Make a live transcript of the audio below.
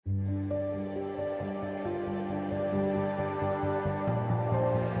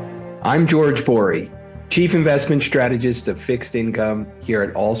I'm George Bory, Chief Investment Strategist of Fixed Income here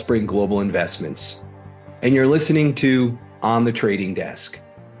at Allspring Global Investments. And you're listening to On the Trading Desk.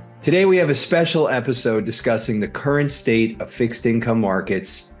 Today we have a special episode discussing the current state of fixed income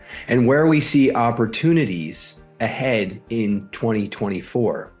markets and where we see opportunities ahead in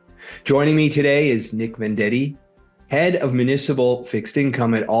 2024. Joining me today is Nick Vendetti, Head of Municipal Fixed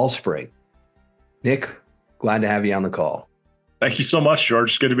Income at Allspring. Nick, glad to have you on the call. Thank you so much, George.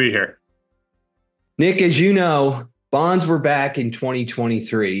 It's good to be here. Nick, as you know, bonds were back in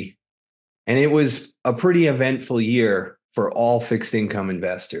 2023, and it was a pretty eventful year for all fixed income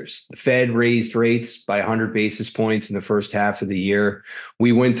investors. The Fed raised rates by 100 basis points in the first half of the year.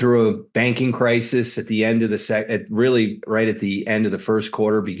 We went through a banking crisis at the end of the right at the end of the first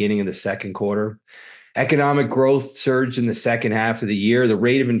quarter, beginning of the second quarter. Economic growth surged in the second half of the year. The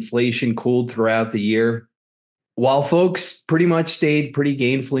rate of inflation cooled throughout the year, while folks pretty much stayed pretty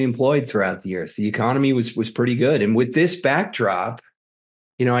gainfully employed throughout the year. So the economy was pretty good. And with this backdrop,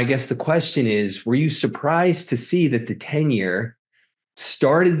 I guess the question is, were you surprised to see that the 10-year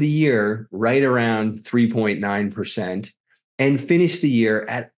started the year right around 3.9% and finished the year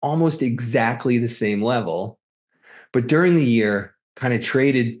at almost exactly the same level, but during the year kind of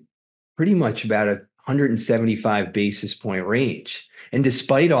traded pretty much about a 175 basis point range? And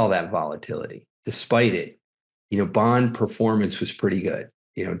despite all that volatility, despite it, bond performance was pretty good.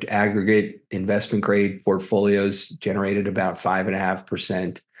 Aggregate investment grade portfolios generated about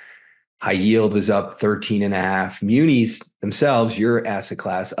 5.5%. High yield was up 13.5%. Munis themselves, your asset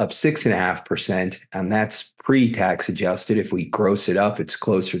class, up 6.5%. And that's pre-tax adjusted. If we gross it up, it's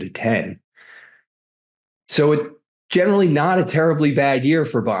closer to 10. So it generally not a terribly bad year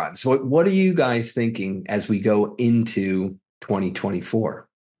for bonds. So what are you guys thinking as we go into 2024?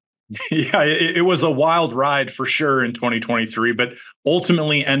 Yeah, it was a wild ride for sure in 2023, but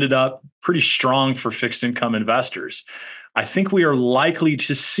ultimately ended up pretty strong for fixed income investors. I think we are likely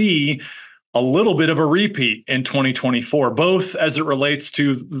to see a little bit of a repeat in 2024, both as it relates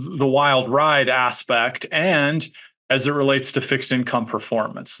to the wild ride aspect and as it relates to fixed income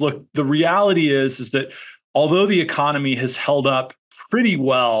performance. Look, the reality is that although the economy has held up pretty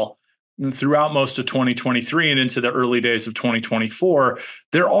well throughout most of 2023 and into the early days of 2024,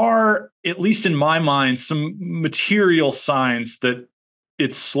 there are, at least in my mind, some material signs that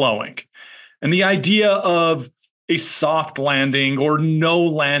it's slowing. And the idea of a soft landing or no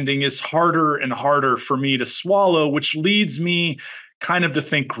landing is harder and harder for me to swallow, which leads me kind of to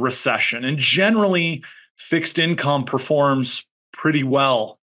think recession. And generally, fixed income performs pretty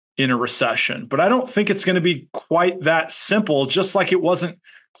well in a recession. But I don't think it's going to be quite that simple, just like it wasn't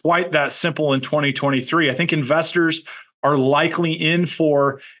quite that simple in 2023. I think investors are likely in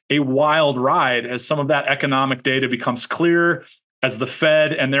for a wild ride as some of that economic data becomes clear, as the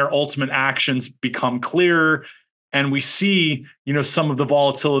Fed and their ultimate actions become clearer, and we see, some of the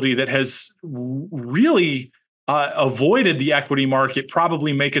volatility that has really avoided the equity market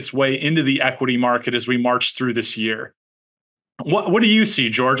probably make its way into the equity market as we march through this year. What do you see,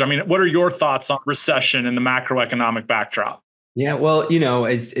 George? I mean, what are your thoughts on recession and the macroeconomic backdrop? Yeah, well,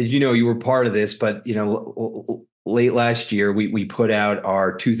 as you know, you were part of this, but, late last year, we put out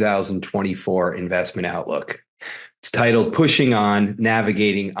our 2024 investment outlook. It's titled Pushing On,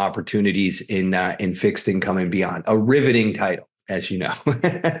 Navigating Opportunities in Fixed Income and Beyond, a riveting title, as you know.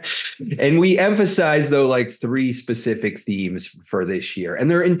 And we emphasize, though, like three specific themes for this year, and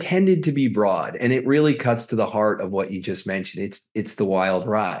they're intended to be broad. And it really cuts to the heart of what you just mentioned. It's the wild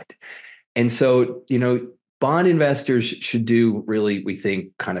ride. And so, bond investors should do really, we think,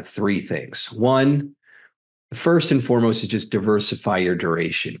 kind of three things. One, first and foremost, is just diversify your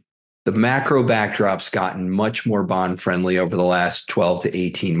duration. The macro backdrop's gotten much more bond friendly over the last 12 to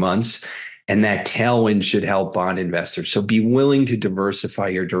 18 months, and that tailwind should help bond investors. So be willing to diversify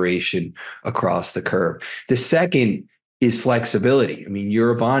your duration across the curve. The second is flexibility. I mean,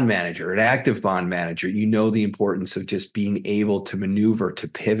 you're a bond manager, an active bond manager. You know the importance of just being able to maneuver, to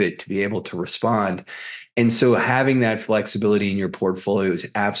pivot, to be able to respond. And so having that flexibility in your portfolio is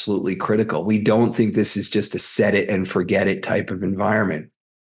absolutely critical. We don't think this is just a set it and forget it type of environment.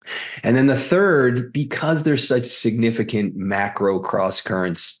 And then the third, because there's such significant macro cross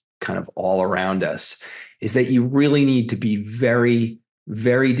currents kind of all around us, is that you really need to be very,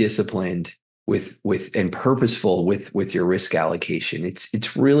 very disciplined with and purposeful with your risk allocation.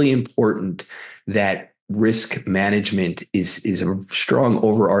 It's really important that risk management is a strong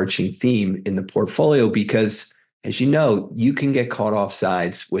overarching theme in the portfolio because, as you know, you can get caught off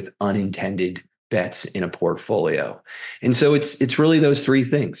sides with unintended bets in a portfolio. And so it's really those three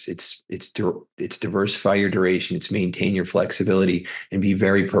things. It's diversify your duration, it's maintain your flexibility, and be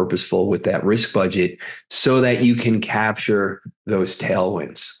very purposeful with that risk budget so that you can capture those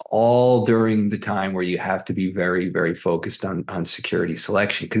tailwinds all during the time where you have to be very, very focused on security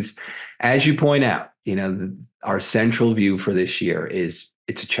selection. Because as you point out, our central view for this year is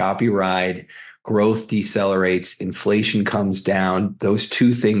it's a choppy ride. Growth decelerates, inflation comes down. Those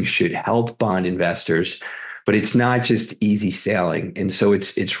two things should help bond investors, but it's not just easy sailing. And so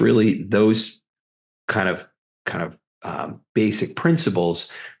it's really those kind of basic principles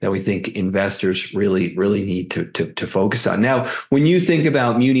that we think investors really need to focus on. Now, when you think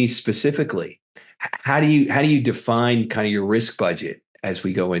about munis specifically, how do you define kind of your risk budget as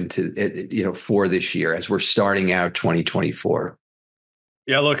we go into for this year as we're starting out 2024?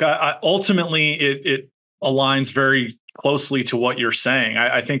 Yeah, look, I ultimately it aligns very closely to what you're saying.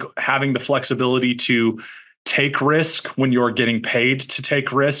 I think having the flexibility to take risk when you're getting paid to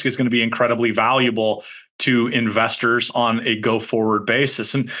take risk is going to be incredibly valuable to investors on a go forward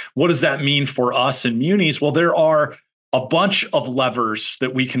basis. And what does that mean for us in munis? Well, there are a bunch of levers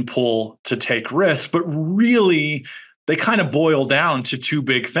that we can pull to take risk, but really they kind of boil down to two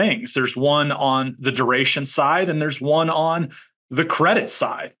big things. There's one on the duration side and there's one on the credit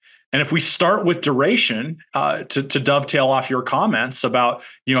side. And if we start with duration, to dovetail off your comments about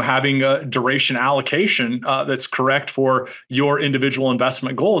having a duration allocation that's correct for your individual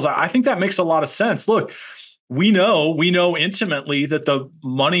investment goals, I think that makes a lot of sense. Look, we know intimately that the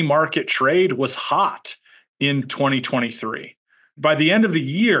money market trade was hot in 2023. By the end of the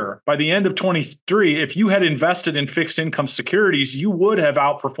year, by the end of 23, if you had invested in fixed income securities, you would have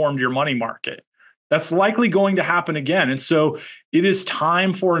outperformed your money market. That's likely going to happen again. And so it is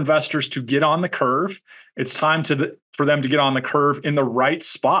time for investors to get on the curve. It's time for them to get on the curve in the right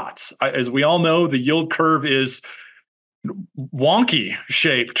spots. As we all know, the yield curve is wonky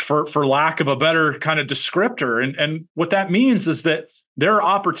shaped, for lack of a better kind of descriptor. And what that means is that there are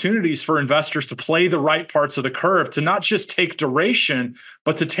opportunities for investors to play the right parts of the curve, to not just take duration,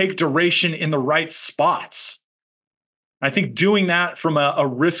 but to take duration in the right spots. I think doing that from a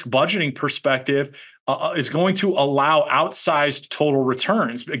risk budgeting perspective is going to allow outsized total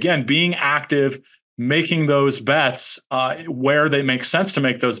returns. Again, being active, making those bets where they make sense to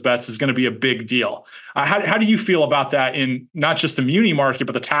make those bets is going to be a big deal. How do you feel about that in not just the muni market,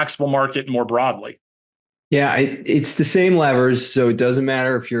 but the taxable market more broadly? Yeah, it's the same levers. So it doesn't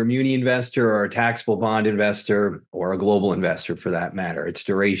matter if you're a muni investor or a taxable bond investor or a global investor for that matter. It's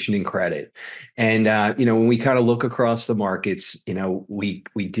duration and credit. And, when we kind of look across the markets, we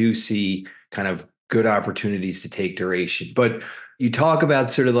do see kind of good opportunities to take duration. But you talk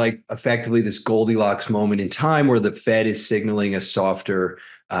about sort of like effectively this Goldilocks moment in time where the Fed is signaling a softer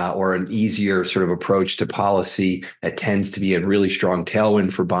or an easier sort of approach to policy that tends to be a really strong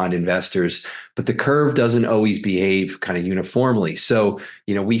tailwind for bond investors. But the curve doesn't always behave kind of uniformly. So,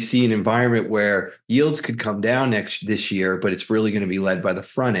 we see an environment where yields could come down this year, but it's really going to be led by the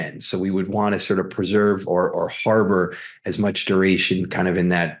front end. So we would want to sort of preserve or harbor as much duration kind of in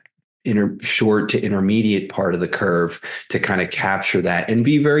that short to intermediate part of the curve to kind of capture that and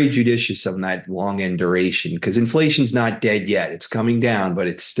be very judicious on that long end duration, because inflation's not dead yet. It's coming down, but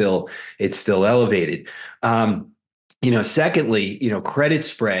it's still elevated. Secondly, credit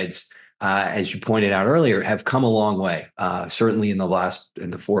spreads, as you pointed out earlier, have come a long way, certainly in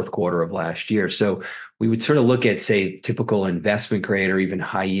the fourth quarter of last year. So we would sort of look at, say, typical investment grade or even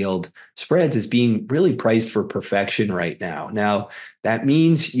high yield spreads as being really priced for perfection right now. Now, that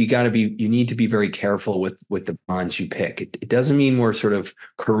means you need to be very careful with the bonds you pick. It doesn't mean we're sort of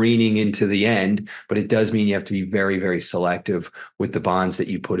careening into the end, but it does mean you have to be very, very selective with the bonds that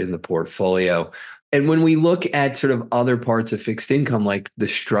you put in the portfolio. And when we look at sort of other parts of fixed income, like the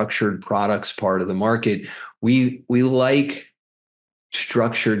structured products part of the market, we like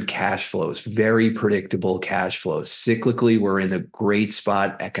structured cash flows, very predictable cash flows. Cyclically, we're in a great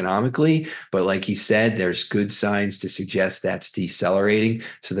spot economically, but like you said, there's good signs to suggest that's decelerating.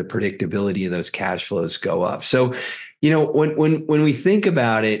 So the predictability of those cash flows go up. So, when we think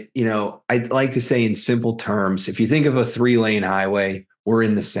about it, I'd like to say in simple terms, if you think of a 3-lane highway, we're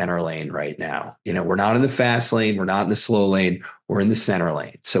in the center lane right now. We're not in the fast lane. We're not in the slow lane. We're in the center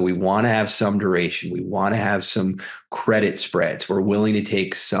lane. So we want to have some duration. We want to have some credit spreads. We're willing to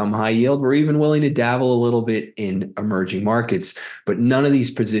take some high yield. We're even willing to dabble a little bit in emerging markets, but none of these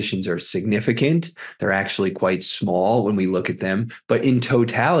positions are significant. They're actually quite small when we look at them, but in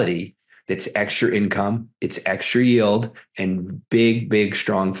totality, that's extra income, it's extra yield, and big,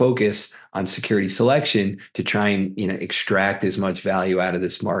 strong focus on security selection to try and extract as much value out of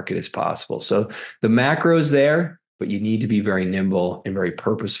this market as possible. So the macro is there, but you need to be very nimble and very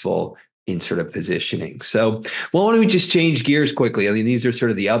purposeful in sort of positioning. So, well, why don't we just change gears quickly? I mean, these are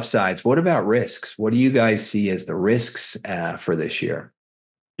sort of the upsides. What about risks? What do you guys see as the risks for this year?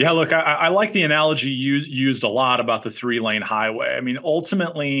 Yeah, look, I like the analogy used a lot about the 3-lane highway. I mean,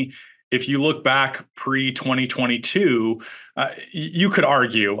 ultimately, if you look back pre 2022, you could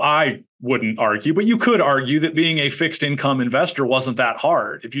argue, I wouldn't argue, but you could argue that being a fixed income investor wasn't that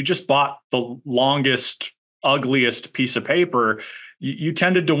hard. If you just bought the longest, ugliest piece of paper, you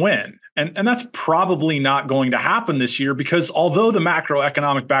tended to win. And that's probably not going to happen this year because although the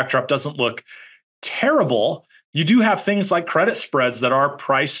macroeconomic backdrop doesn't look terrible, you do have things like credit spreads that are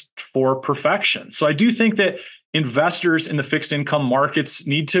priced for perfection. So I do think that investors in the fixed income markets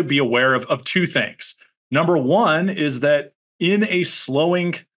need to be aware of two things. Number one is that in a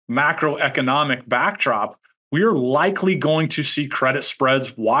slowing macroeconomic backdrop, we are likely going to see credit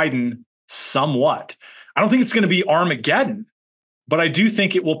spreads widen somewhat. I don't think it's going to be Armageddon, but I do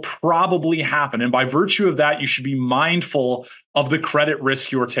think it will probably happen. And by virtue of that, you should be mindful of the credit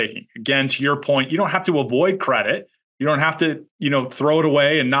risk you're taking. Again, to your point, you don't have to avoid credit. You don't have to, throw it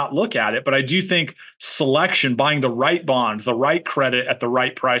away and not look at it. But I do think selection, buying the right bond, the right credit at the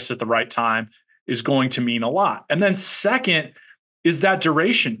right price at the right time is going to mean a lot. And then second is that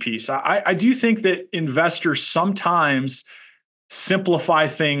duration piece. I do think that investors sometimes simplify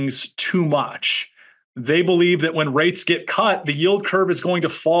things too much. They believe that when rates get cut, the yield curve is going to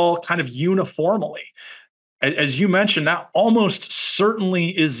fall kind of uniformly. As you mentioned, that almost certainly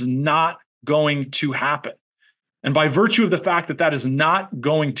is not going to happen. And by virtue of the fact that that is not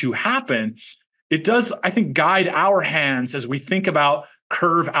going to happen, it does, I think, guide our hands as we think about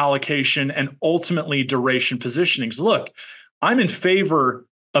curve allocation and ultimately duration positionings. Look, I'm in favor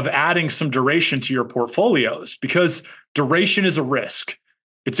of adding some duration to your portfolios because duration is a risk.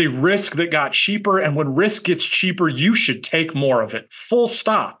 It's a risk that got cheaper. And when risk gets cheaper, you should take more of it, full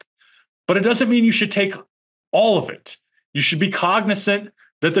stop. But it doesn't mean you should take all of it. You should be cognizant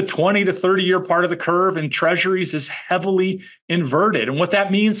that the 20 to 30-year part of the curve in treasuries is heavily inverted. And what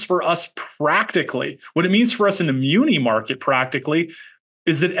that means for us practically, what it means for us in the muni market practically,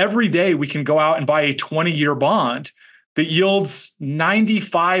 is that every day we can go out and buy a 20-year bond that yields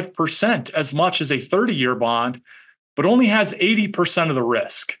 95% as much as a 30-year bond, but only has 80% of the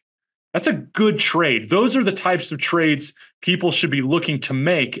risk. That's a good trade. Those are the types of trades people should be looking to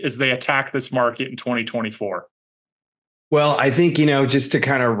make as they attack this market in 2024. Well, I think, just to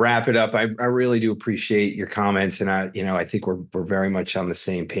kind of wrap it up, I really do appreciate your comments. And I think we're very much on the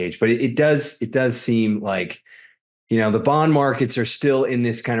same page, but it does seem like, the bond markets are still in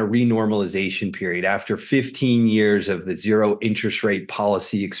this kind of renormalization period after 15 years of the zero interest rate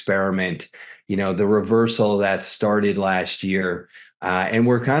policy experiment, the reversal that started last year. And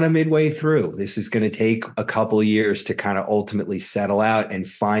we're kind of midway through. This is going to take a couple of years to kind of ultimately settle out and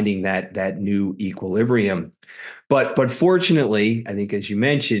finding that new equilibrium. But fortunately, I think as you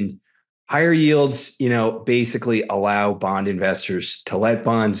mentioned, higher yields, basically allow bond investors to let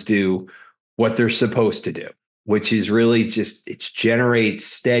bonds do what they're supposed to do, which is really it's generate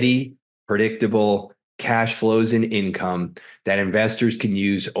steady, predictable cash flows and income that investors can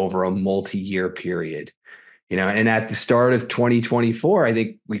use over a multi-year period. And at the start of 2024, I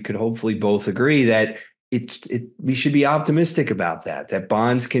think we could hopefully both agree that we should be optimistic about that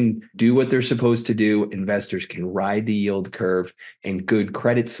bonds can do what they're supposed to do. Investors can ride the yield curve, and good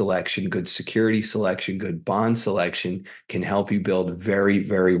credit selection, good security selection, good bond selection can help you build very,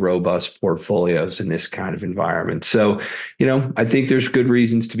 very robust portfolios in this kind of environment. So, I think there's good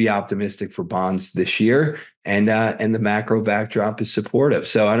reasons to be optimistic for bonds this year, and the macro backdrop is supportive.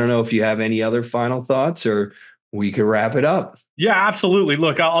 So I don't know if you have any other final thoughts, or we could wrap it up. Yeah, absolutely.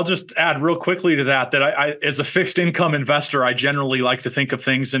 Look, I'll just add real quickly to that I, as a fixed income investor, I generally like to think of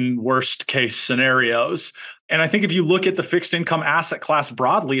things in worst case scenarios. And I think if you look at the fixed income asset class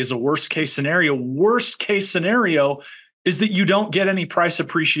broadly as a worst case scenario is that you don't get any price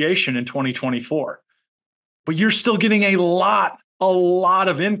appreciation in 2024, but you're still getting a lot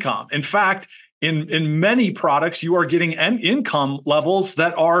of income. In fact, in many products, you are getting income levels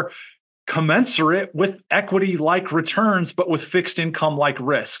that are commensurate with equity-like returns, but with fixed income-like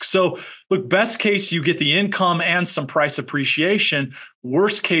risk. So look, best case, you get the income and some price appreciation.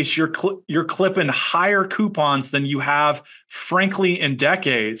 Worst case, you're clipping higher coupons than you have, frankly, in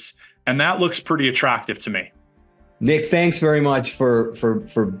decades. And that looks pretty attractive to me. Nick, thanks very much for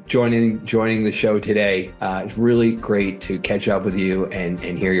joining the show today. It's really great to catch up with you and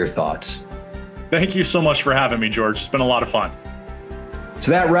hear your thoughts. Thank you so much for having me, George. It's been a lot of fun.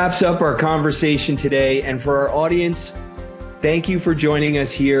 So that wraps up our conversation today. And for our audience, thank you for joining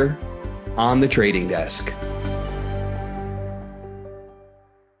us here on the Trading Desk.